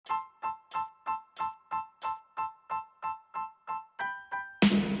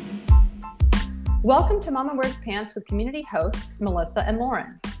Welcome to Mama Wears Pants with community hosts Melissa and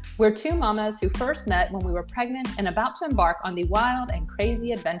Lauren. We're two mamas who first met when we were pregnant and about to embark on the wild and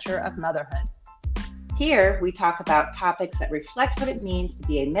crazy adventure of motherhood. Here, we talk about topics that reflect what it means to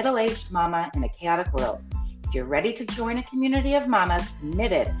be a middle-aged mama in a chaotic world. If you're ready to join a community of mamas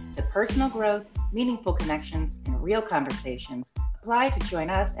committed to personal growth, meaningful connections, and real conversations, apply to join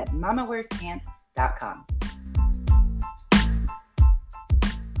us at mamawearspants.com.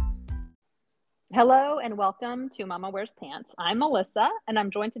 Hello and welcome to Mama Wears Pants. I'm Melissa and I'm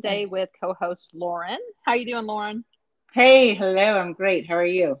joined today with co-host Lauren. How are you doing, Lauren? Hey, hello, I'm great. How are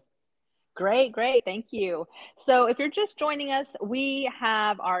you? Great. Thank you. So if you're just joining us, we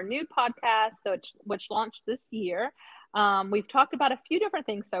have our new podcast, which launched this year. We've talked about a few different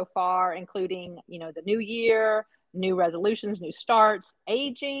things so far, including, the new year, new resolutions, new starts,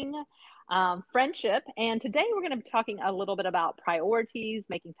 aging, friendship. And today we're going to be talking a little bit about priorities,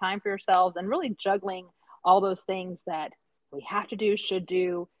 making time for yourselves, and really juggling all those things that we have to do, should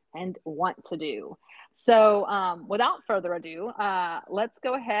do, and want to do. So without further ado, let's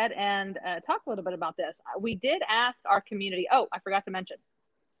go ahead and talk a little bit about this. We did ask our community. Oh, I forgot to mention,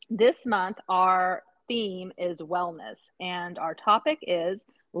 this month our theme is wellness, and our topic is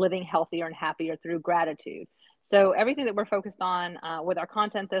living healthier and happier through gratitude. So everything that we're focused on with our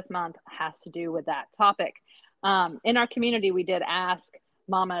content this month has to do with that topic. In our community, we did ask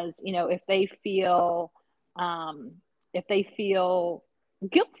mamas, if they feel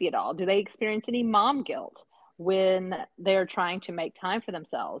guilty at all. Do they experience any mom guilt when they're trying to make time for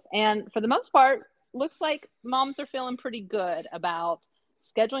themselves? And for the most part, looks like moms are feeling pretty good about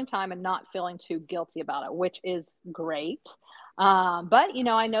scheduling time and not feeling too guilty about it, which is great. But,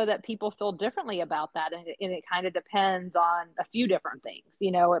 I know that people feel differently about that. And it kind of depends on a few different things.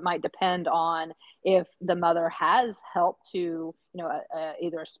 It might depend on if the mother has helped to,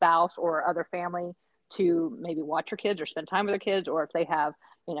 either a spouse or other family to maybe watch your kids or spend time with their kids, or if they have,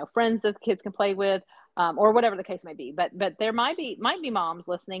 friends that the kids can play with, or whatever the case may be. But there might be moms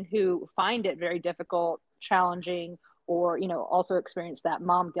listening who find it very difficult, challenging, or, also experience that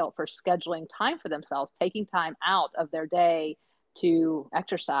mom guilt for scheduling time for themselves, taking time out of their day to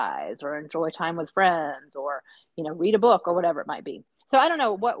exercise or enjoy time with friends or, read a book or whatever it might be. So I don't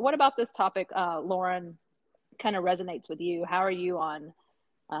know, what about this topic, Lauren, kind of resonates with you? How are you on,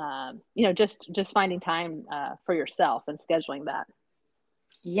 just finding time for yourself and scheduling that?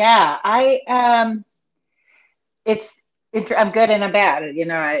 Yeah, I'm good and I'm bad.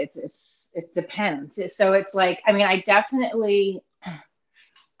 It depends. So it's like, I definitely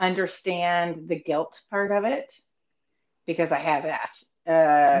understand the guilt part of it because I have that.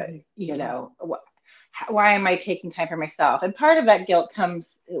 Why am I taking time for myself? And part of that guilt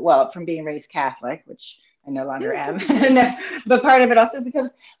comes, from being raised Catholic, which I no longer am. But part of it also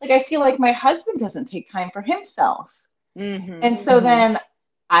because, I feel like my husband doesn't take time for himself. Mm-hmm. And so then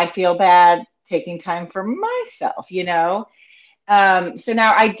I feel bad taking time for myself, So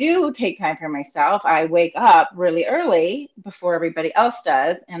now I do take time for myself. I wake up really early before everybody else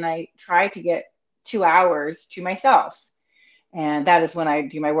does, and I try to get 2 hours to myself. And that is when I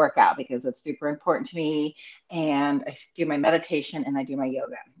do my workout because it's super important to me. And I do my meditation and I do my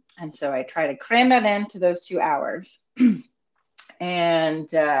yoga. And so I try to cram that into those 2 hours. And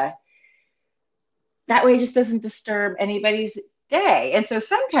that way it just doesn't disturb anybody's day. And so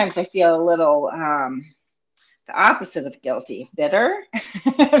sometimes I feel a little the opposite of guilty, bitter,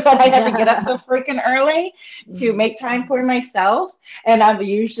 but I have to get up so freaking early to make time for myself. And I'm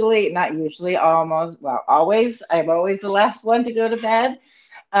always, I'm always the last one to go to bed,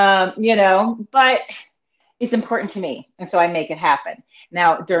 but it's important to me. And so I make it happen.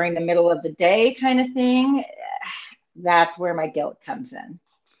 Now, during the middle of the day kind of thing, that's where my guilt comes in.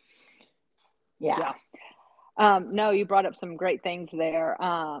 Yeah. No, you brought up some great things there.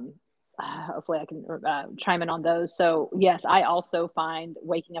 Hopefully I can chime in on those. So yes, I also find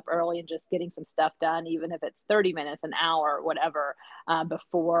waking up early and just getting some stuff done, even if it's 30 minutes, an hour, whatever,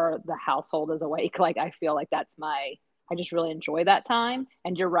 before the household is awake. I feel like I just really enjoy that time.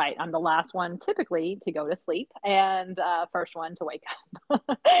 And you're right. I'm the last one typically to go to sleep and first one to wake up.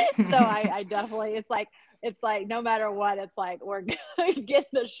 So I definitely, it's like no matter what, it's like we're getting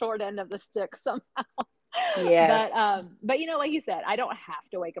the short end of the stick somehow. Yes. But like you said, I don't have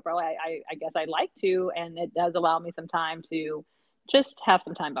to wake up early. I guess I'd like to, and it does allow me some time to just have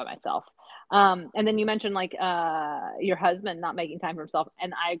some time by myself. And then you mentioned your husband not making time for himself,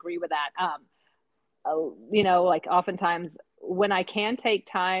 and I agree with that. Oftentimes when I can take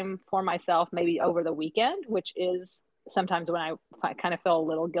time for myself, maybe over the weekend, which is sometimes when I kind of feel a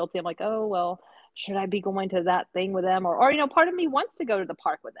little guilty. I'm like, oh, well, should I be going to that thing with them? Or, part of me wants to go to the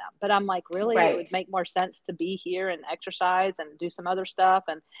park with them, but I'm like, really, it would Right. make more sense to be here and exercise and do some other stuff.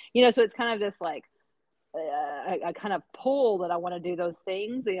 And, so it's kind of this like, I kind of pull that I want to do those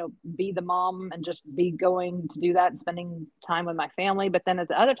things, be the mom and just be going to do that and spending time with my family. But then at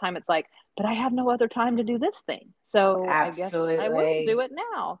the other time, it's like, but I have no other time to do this thing. So I guess I will do Absolutely. it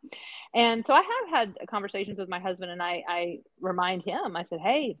now. And so I have had conversations with my husband, and I remind him, I said,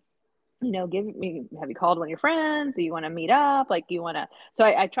 hey, have you called one of your friends? Do you want to meet up? Like, you want to, so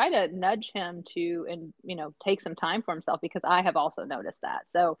I try to nudge him to, and, take some time for himself, because I have also noticed that.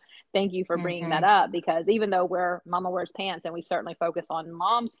 So thank you for bringing that Hmm. up, because even though we're mama wears pants and we certainly focus on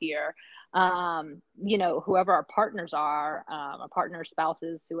moms here, whoever our partners are, our partners,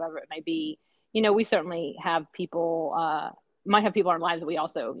 spouses, whoever it may be, we certainly have people, might have people in our lives that we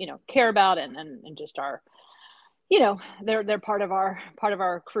also, care about, and just are, they're part of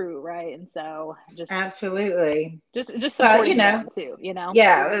our crew, right? And so Absolutely. just Well, supporting them too.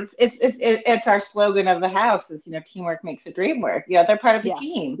 yeah, it's our slogan of the house is, teamwork makes the dream work. Yeah, they're part of the Yeah,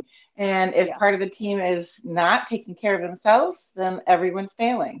 team. And if yeah, part of the team is not taking care of themselves, then everyone's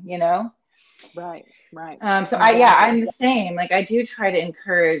failing. right, right, So exactly. I'm the same. Like, I do try to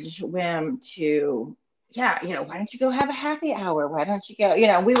encourage Wim to, yeah, why don't you go have a happy hour? Why don't you go?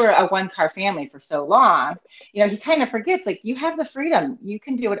 We were a one-car family for so long. He kind of forgets, like, you have the freedom. You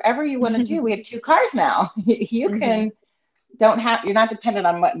can do whatever you want to do. We have two cars now. You Hmm. can you're not dependent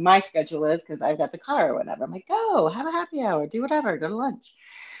on what my schedule is because I've got the car or whatever. I'm like, go have a happy hour, do whatever, go to lunch.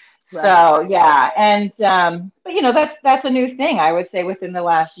 Right. So yeah, and but that's a new thing I would say within the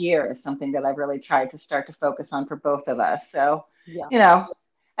last year is something that I've really tried to start to focus on for both of us. So, Yeah. you know,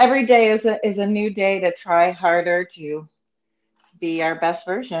 every day is a new day to try harder to be our best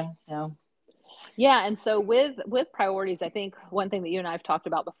version. So, Yeah, and so with priorities, I think one thing that you and I have talked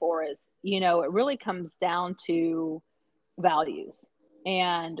about before is, it really comes down to values.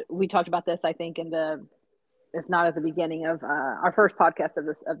 And we talked about this, I think, it's not at the beginning of our first podcast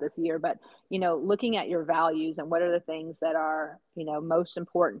of this year, but, looking at your values and what are the things that are, most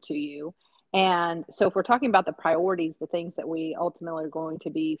important to you. And so if we're talking about the priorities, the things that we ultimately are going to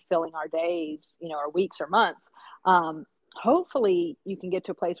be filling our days, or weeks or months, hopefully you can get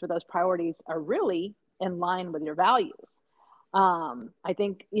to a place where those priorities are really in line with your values. I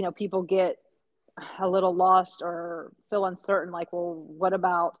think, people get a little lost or feel uncertain, like, well, what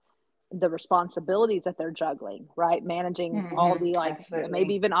about the responsibilities that they're juggling, right? Managing all the, like, maybe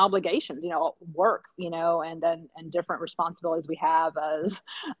absolutely. even obligations, work, and different responsibilities we have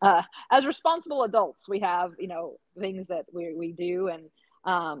as responsible adults. We have, things that we do,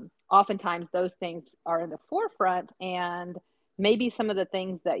 and oftentimes those things are in the forefront, and maybe some of the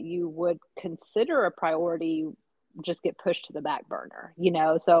things that you would consider a priority just get pushed to the back burner.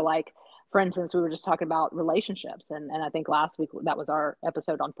 So, like, for instance, we were just talking about relationships, and I think last week that was our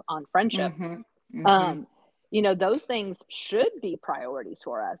episode on friendship. Hmm. Hmm. um those things should be priorities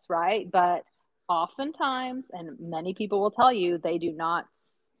for us, right? But oftentimes, and many people will tell you, they do not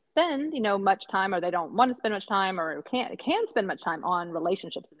spend much time, or they don't want to spend much time, or can spend much time on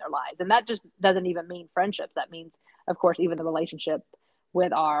relationships in their lives. And that just doesn't even mean friendships. That means, of course, even the relationship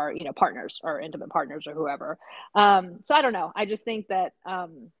with our partners or intimate partners or whoever. So I don't know, I just think that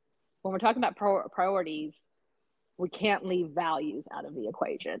when we're talking about priorities, we can't leave values out of the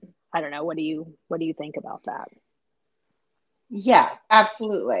equation. I don't know. What do you think about that? Yeah,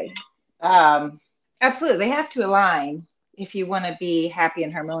 absolutely. Um, Absolutely. They have to align if you want to be happy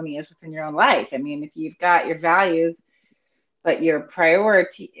and harmonious within your own life. I mean, if you've got your values, but your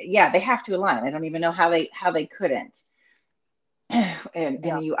priority, yeah, they have to align. I don't even know how they couldn't. And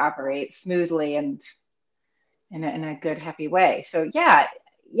Yeah. you operate smoothly and in a good, happy way. So yeah,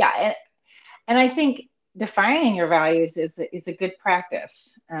 yeah. And I think defining your values is a good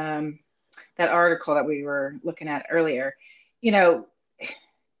practice. That article that we were looking at earlier, you know,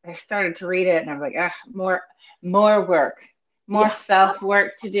 I started to read it and I'm like, more work, more Yeah. self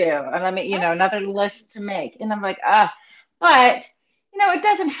work to do. And another list to make. And I'm like, but it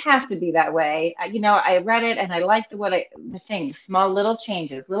doesn't have to be that way. I read it and I like the saying, small little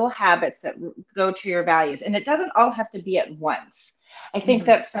changes, little habits that go to your values. And it doesn't all have to be at once. I think Hmm.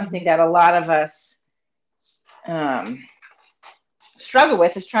 that's something that a lot of us um, struggle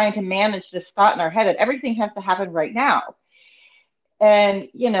with is trying to manage this thought in our head that everything has to happen right now. And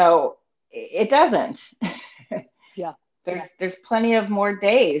it doesn't. Yeah. There's plenty of more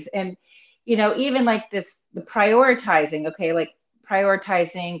days. And even like this, the prioritizing, okay, like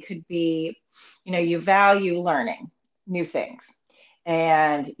prioritizing could be, you value learning new things,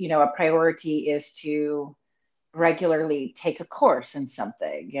 and a priority is to regularly take a course in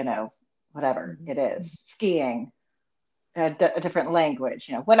something. whatever Mhm. it is, skiing, a different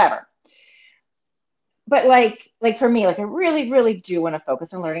language, whatever. But like for me, like I really, really do want to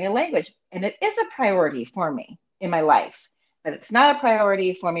focus on learning a language, and it is a priority for me in my life. But it's not a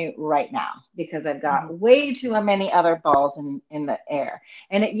priority for me right now because I've got Mhm. way too many other balls in the air.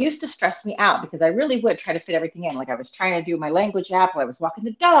 And it used to stress me out because I really would try to fit everything in. Like I was trying to do my language app while I was walking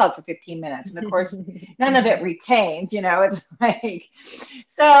the dog for 15 minutes. And of course, none of it retains, it's like,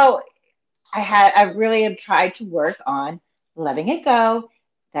 so I really have tried to work on letting it go.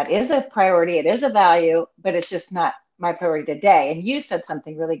 That is a priority. It is a value, but it's just not my priority today. And you said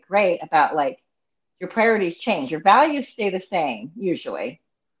something really great about like your priorities change. Your values stay the same usually,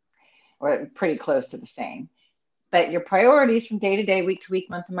 or pretty close to the same. But your priorities from day to day, week to week,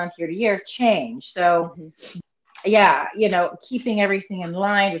 month to month, year to year change. So Mhm. yeah, keeping everything in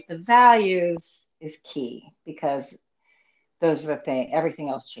line with the values is key because those are the thing. Everything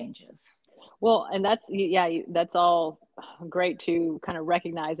else changes. Well, and that's yeah, that's all great to kind of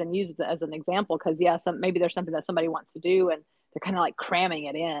recognize and use as an example because yeah, maybe there's something that somebody wants to do and they're kind of like cramming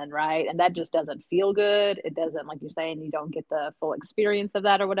it in, right? And that just doesn't feel good. It doesn't, like you're saying, you don't get the full experience of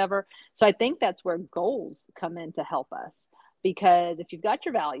that or whatever. So I think that's where goals come in to help us because if you've got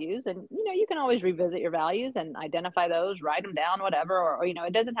your values and you can always revisit your values and identify those, write them down, whatever, or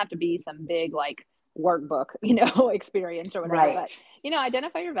it doesn't have to be some big like workbook, experience or whatever, Right. but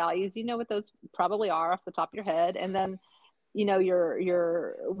identify your values, what those probably are off the top of your head. And then,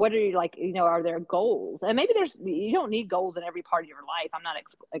 your what are you like, are there goals? And maybe you don't need goals in every part of your life. I'm not,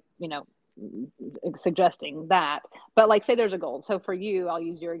 suggesting that, but like, say there's a goal. So for you, I'll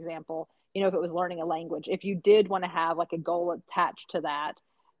use your example, if it was learning a language, if you did want to have like a goal attached to that,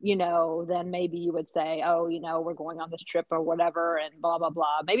 then maybe you would say, oh, we're going on this trip or whatever, and blah, blah,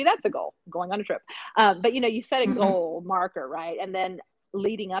 blah. Maybe that's a goal, going on a trip. But, you set a Mm-hmm. goal marker, right? And then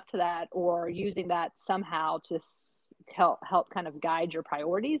leading up to that or using that somehow to help kind of guide your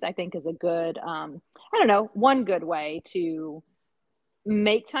priorities, I think is a good, I don't know, one good way to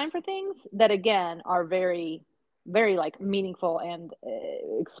make time for things that, again, are very, very like meaningful and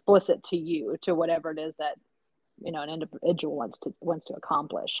explicit to you, to whatever it is that an individual wants to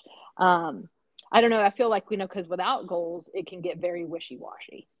accomplish. I don't know, I feel like because without goals it can get very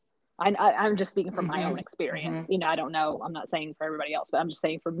wishy-washy. I'm just speaking from my own Mm-hmm. experience. Mm-hmm. I don't know, I'm not saying for everybody else, but I'm just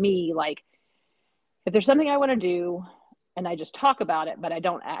saying for me, like if there's something I want to do and I just talk about it but I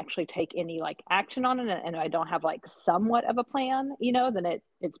don't actually take any like action on it and I don't have like somewhat of a plan, then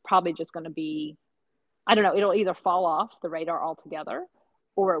it's probably just going to be, I don't know, it'll either fall off the radar altogether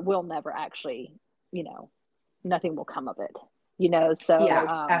or it will never actually, you know nothing will come of it. So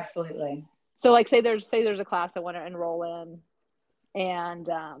Yeah, absolutely. so like say there's a class I want to enroll in, and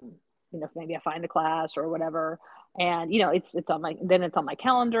maybe I find the class or whatever, and it's on my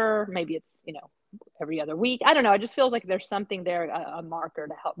calendar. Maybe it's every other week. I don't know. It just feels like there's something there, a marker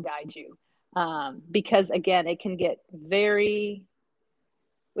to help guide you, because again, it can get very.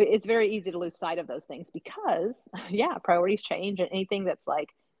 It's very easy to lose sight of those things because yeah, priorities change, and anything that's like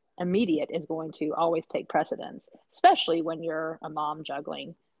immediate is going to always take precedence, especially when you're a mom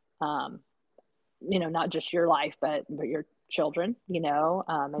juggling, um, not just your life, but your children, maybe your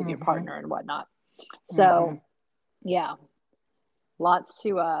Mm-hmm. partner and whatnot. Mm-hmm. So yeah, lots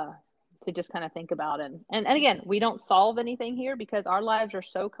to just kind of think about. And again, we don't solve anything here because our lives are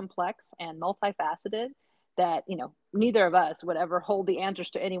so complex and multifaceted that neither of us would ever hold the answers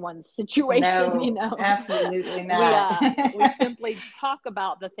to anyone's situation. No, absolutely we not. we simply talk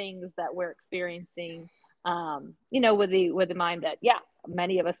about the things that we're experiencing, with the mind that yeah,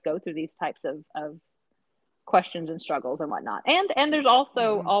 many of us go through these types of questions and struggles and whatnot. And there's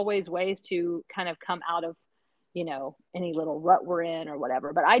also Mm-hmm. always ways to kind of come out of, any little rut we're in or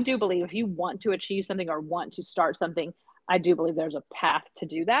whatever. But I do believe if you want to achieve something or want to start something, I do believe there's a path to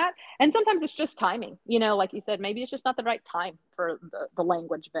do that. And sometimes it's just timing, like you said, maybe it's just not the right time for the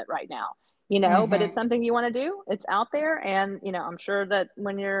language bit right now, but it's Mm-hmm. something you want to do. It's out there. And, I'm sure that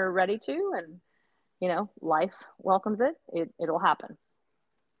when you're ready to, and, life welcomes it, it'll happen.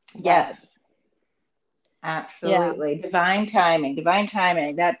 But Yes, yeah. absolutely. Divine timing. Divine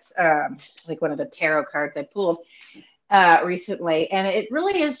timing. That's like one of the tarot cards I pulled recently, and it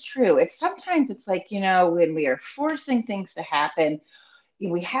really is true. It's like when we are forcing things to happen,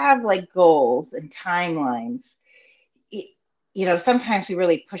 we have like goals and timelines. It, sometimes we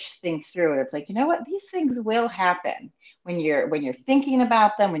really push things through, and it's like what, these things will happen when you're thinking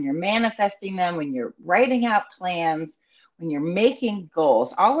about them, when you're manifesting them, when you're writing out plans, when you're making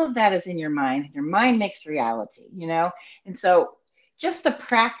goals. All of that is in your mind. Your mind makes reality. And so just the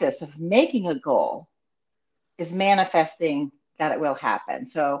practice of making a goal is manifesting that it will happen.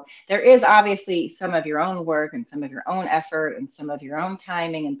 So there is obviously some of your own work and some of your own effort and some of your own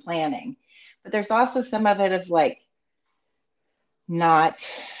timing and planning. But there's also some of it of like not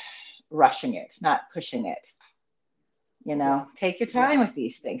rushing it, not pushing it. Yeah. Take your Yeah. time with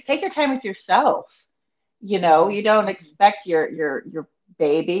these things. Take your time with yourself. You don't expect your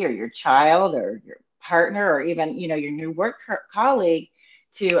baby or your child or your partner or even, your new work colleague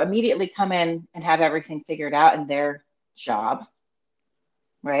to immediately come in and have everything figured out in their job,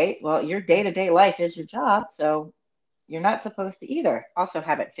 right? Well, your day-to-day life is your job, so you're not supposed to either also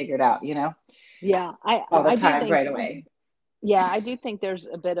have it figured out, Yeah. all the I do time think, right away. yeah, I do think there's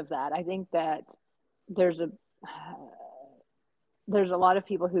a bit of that. I think that there's a, there's a lot of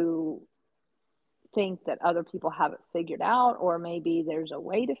people who think that other people have it figured out, or maybe there's a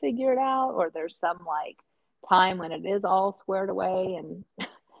way to figure it out, or there's some like time when it is all squared away and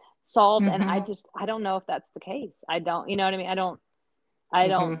solved. And Hmm. I don't know if that's the case. I don't, you know what I mean? I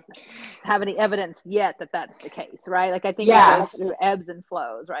don't Hmm. have any evidence yet that that's the case, right? Like I think we go Yes. through ebbs and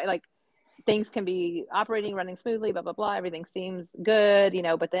flows, right? Like things can be operating, running smoothly, blah blah blah. Everything seems good,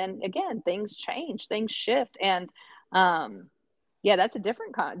 but then again, things change, things shift, and um, yeah, that's a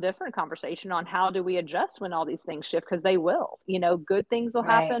different conversation on how do we adjust when all these things shift, because they will. Good things will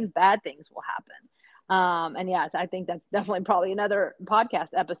Right. happen, bad things will happen. And yes, I think that's definitely probably another podcast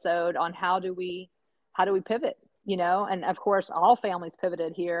episode on how do we pivot, and of course all families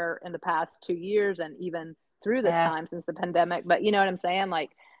pivoted here in the past 2 years and even through this Yeah. time since the pandemic. But you know what I'm saying?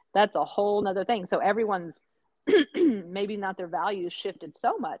 Like that's a whole nother thing. So everyone's maybe not their values shifted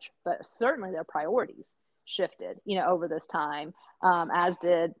so much, but certainly their priorities shifted, over this time, as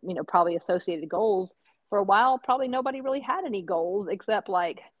did, probably associated goals. For a while, probably nobody really had any goals except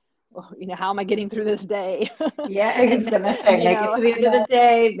like, well, how am I getting through this day? Yeah, I was and, gonna say, you make it know, to the end of the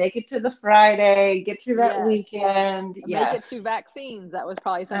day, make it to the Friday, get through that yes, weekend. make it to Yes. vaccines. That was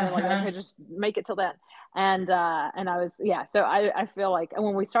probably something like, Uh-huh. okay, just make it till then. And I was, yeah. So I feel like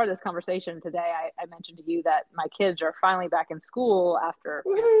when we started this conversation today, I mentioned to you that my kids are finally back in school after,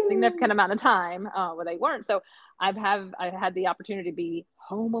 significant Woo. amount of time where they weren't. So I had the opportunity to be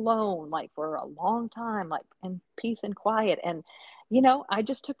home alone, like for a long time, like in peace and quiet. And, I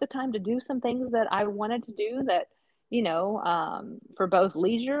just took the time to do some things that I wanted to do that, for both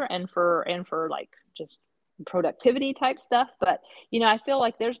leisure and for like just productivity type stuff. But I feel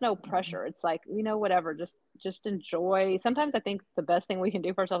like there's no pressure. It's like, whatever, just enjoy. Sometimes I think the best thing we can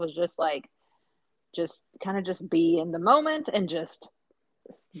do for ourselves is just like just kind of just be in the moment and just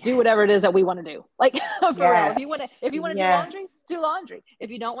do whatever it is Yes. that we want to do, like for real. If Yes. you want to Yes. do laundry. If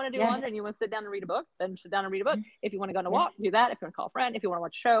you don't want to do Yeah. laundry and you want to sit down and read a book, then sit down and read a book. If you want to go on a walk, do that. If you want to call a friend, if you want to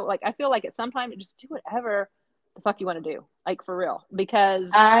watch a show, like I feel like at some time just do whatever the fuck you want to do, like for real,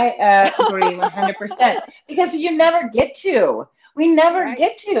 because I agree 100% because you never get to. We never right.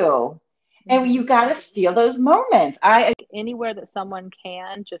 get to. And Mm-hmm. you got to steal those moments. I Anywhere that someone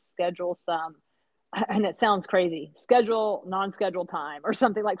can just schedule some, and it sounds crazy, schedule non-scheduled time or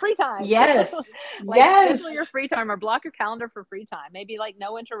something like free time. Yes. Like schedule your Yes. free time or block your calendar for free time, maybe like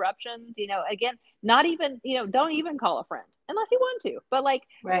no interruptions, again, not even, don't even call a friend unless you want to, but like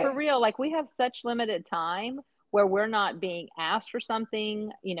for Right. real, like we have such limited time where we're not being asked for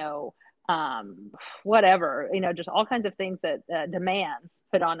something, um, whatever, just all kinds of things that demands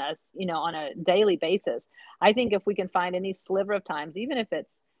put on us, on a daily basis. I think if we can find any sliver of times, even if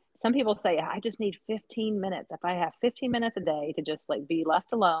it's, some people say, I just need 15 minutes. If I have 15 minutes a day to just like be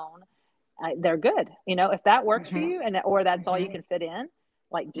left alone, they're good. If that works for Hmm. you or that's all you Hmm. can fit in,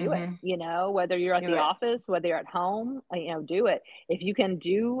 like do it, Hmm. whether you're at Do the it. office, whether you're at home, do it. If you can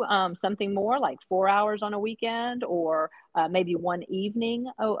do something more like 4 hours on a weekend, or maybe one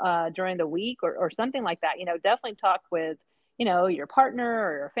evening during the week, or something like that, definitely talk with, your partner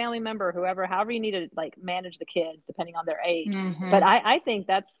or your family member or whoever, however you need to like manage the kids depending on their age. But Hmm.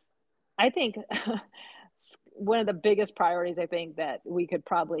 I think one of the biggest priorities I think that we could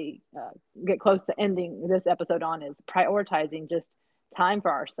probably get close to ending this episode on is prioritizing just time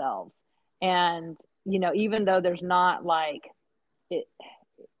for ourselves. And, even though there's not like it,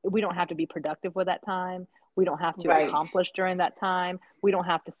 we don't have to be productive with that time. We don't have to Right. accomplish during that time. We don't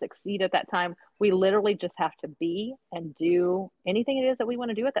have to succeed at that time. We literally just have to be and do anything it is that we want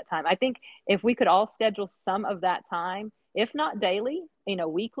to do at that time. I think if we could all schedule some of that time, if not daily,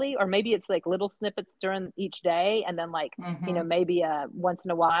 weekly, or maybe it's like little snippets during each day, and then like, Hmm. maybe once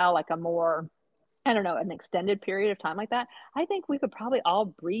in a while, like a more, I don't know, an extended period of time like that, I think we could probably all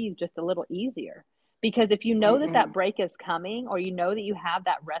breathe just a little easier. Because if you know that that Hmm. break is coming, or you know that you have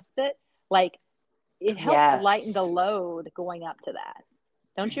that respite, like it helps lighten the Yes. load going up to that.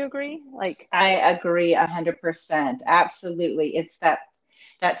 Don't you agree? Like, I agree 100%. Absolutely. It's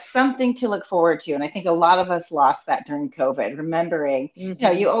that's something to look forward to. And I think a lot of us lost that during COVID, remembering,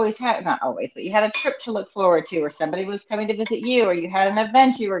 mm-hmm. you always had, not always, but you had a trip to look forward to, or somebody was coming to visit you, or you had an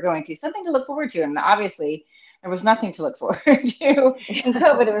event you were going to, something to look forward to. And obviously, there was nothing to look forward to in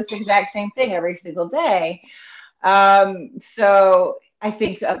COVID. It was the exact same thing every single day. So I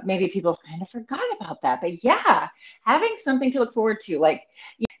think maybe people kind of forgot about that. But yeah, having something to look forward to, like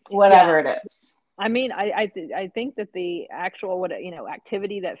whatever Yeah. it is. I mean, I think that the actual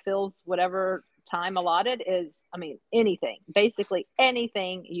activity that fills whatever time allotted is, I mean, anything, basically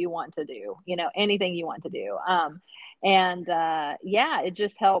anything you want to do, anything you want to do. And yeah, it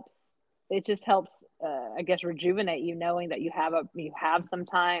just helps. It just helps, I guess, rejuvenate you, knowing that you have some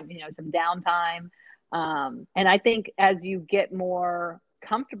time, some downtime. And I think as you get more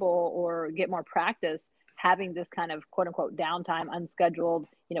comfortable or get more practice having this kind of quote unquote downtime, unscheduled,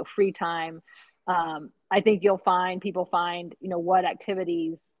 free time, I think people find, what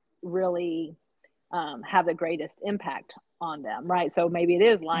activities really have the greatest impact on them, right? So maybe it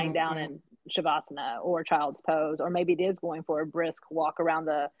is lying down Mhm. in Shavasana or child's pose, or maybe it is going for a brisk walk around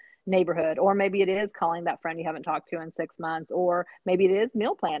the neighborhood, or maybe it is calling that friend you haven't talked to in 6 months, or maybe it is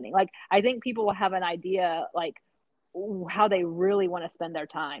meal planning. Like, I think people will have an idea, like, how they really want to spend their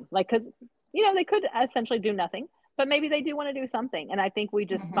time. Like, because, they could essentially do nothing, but maybe they do want to do something. And I think we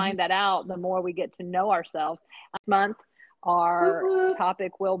just Mhm. find that out the more we get to know ourselves. Next month, Whoop, our whoop.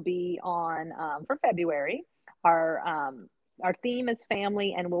 topic will be on, for February, our theme is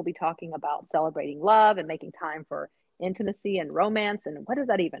family, and we'll be talking about celebrating love and making time for intimacy and romance. And what does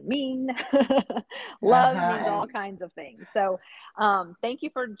that even mean? Love Uh-huh. means all kinds of things. So thank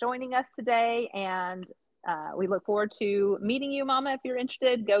you for joining us today. And we look forward to meeting you, Mama. If you're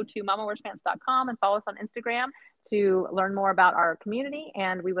interested, go to mamawearspants.com and follow us on Instagram to learn more about our community.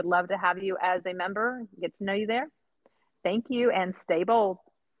 And we would love to have you as a member, get to know you there. Thank you, and stay bold.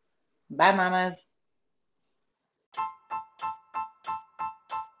 Bye, mamas.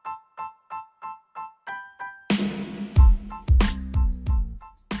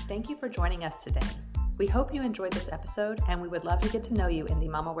 Thank you for joining us today. We hope you enjoyed this episode, and we would love to get to know you in the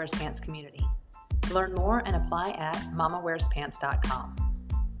Mama Wears Pants community. Learn more and apply at mamawearspants.com.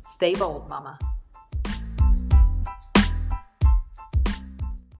 Stay bold, Mama.